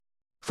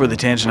For the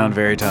Tangent on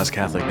Veritas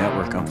Catholic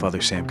Network, I'm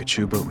Father Sam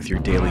Kachuba with your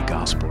daily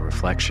gospel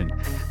reflection.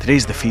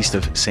 Today's the feast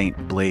of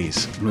Saint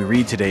Blaise, and we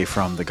read today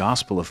from the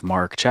Gospel of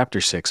Mark,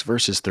 chapter 6,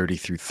 verses 30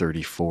 through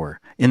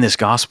 34. In this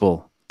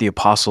gospel, the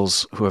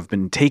apostles who have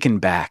been taken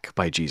back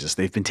by Jesus,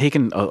 they've been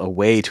taken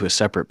away to a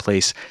separate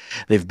place.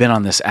 They've been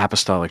on this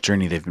apostolic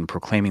journey. They've been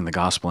proclaiming the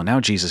gospel, and now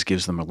Jesus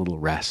gives them a little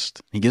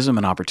rest. He gives them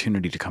an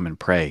opportunity to come and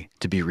pray,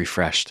 to be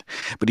refreshed.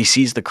 But he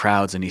sees the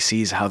crowds, and he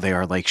sees how they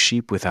are like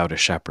sheep without a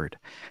shepherd.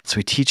 So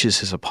he teaches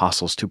his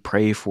apostles to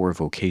pray for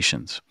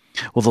vocations.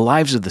 Well, the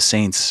lives of the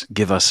saints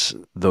give us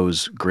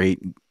those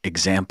great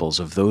examples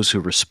of those who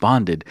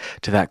responded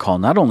to that call,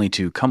 not only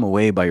to come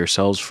away by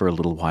yourselves for a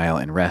little while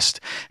and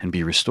rest and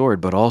be restored,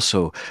 but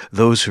also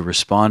those who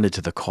responded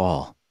to the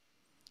call.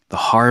 The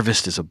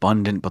harvest is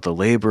abundant, but the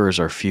laborers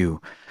are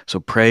few. So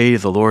pray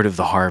the Lord of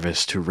the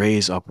harvest to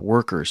raise up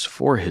workers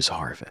for his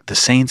harvest. The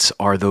saints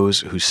are those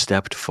who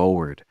stepped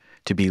forward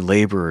to be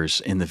laborers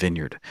in the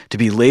vineyard, to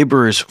be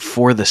laborers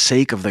for the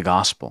sake of the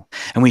gospel.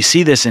 And we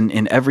see this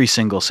in every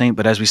single saint,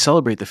 but as we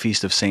celebrate the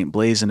feast of Saint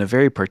Blaise in a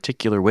very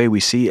particular way,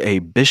 we see a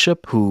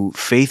bishop who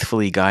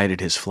faithfully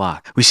guided his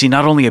flock. We see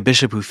not only a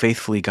bishop who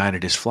faithfully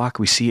guided his flock,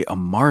 we see a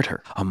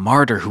martyr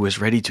who was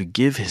ready to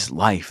give his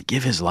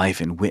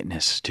life in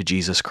witness to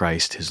Jesus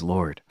Christ, his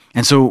Lord.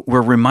 And so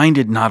we're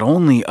reminded not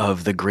only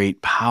of the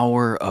great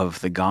power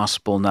of the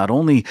gospel, not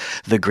only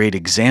the great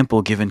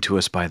example given to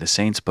us by the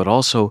saints, but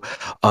also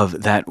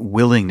of that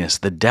willingness,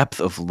 the depth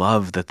of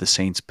love that the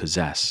saints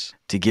possess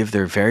to give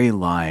their very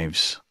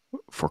lives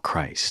for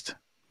Christ.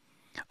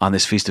 On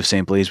this feast of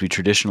St. Blaise, we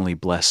traditionally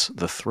bless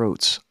the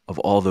throats of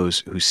all those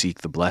who seek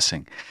the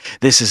blessing.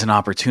 This is an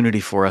opportunity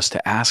for us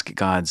to ask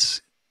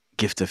God's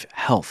gift of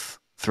health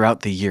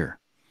throughout the year.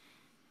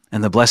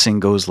 And the blessing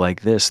goes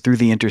like this: through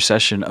the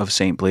intercession of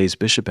Saint Blaise,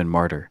 Bishop and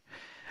Martyr,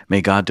 may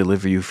God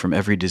deliver you from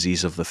every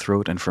disease of the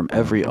throat and from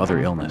every other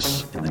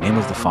illness. In the name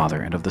of the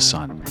Father, and of the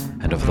Son,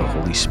 and of the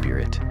Holy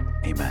Spirit.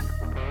 Amen.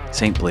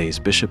 Saint Blaise,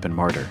 Bishop and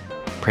Martyr,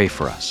 pray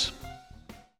for us.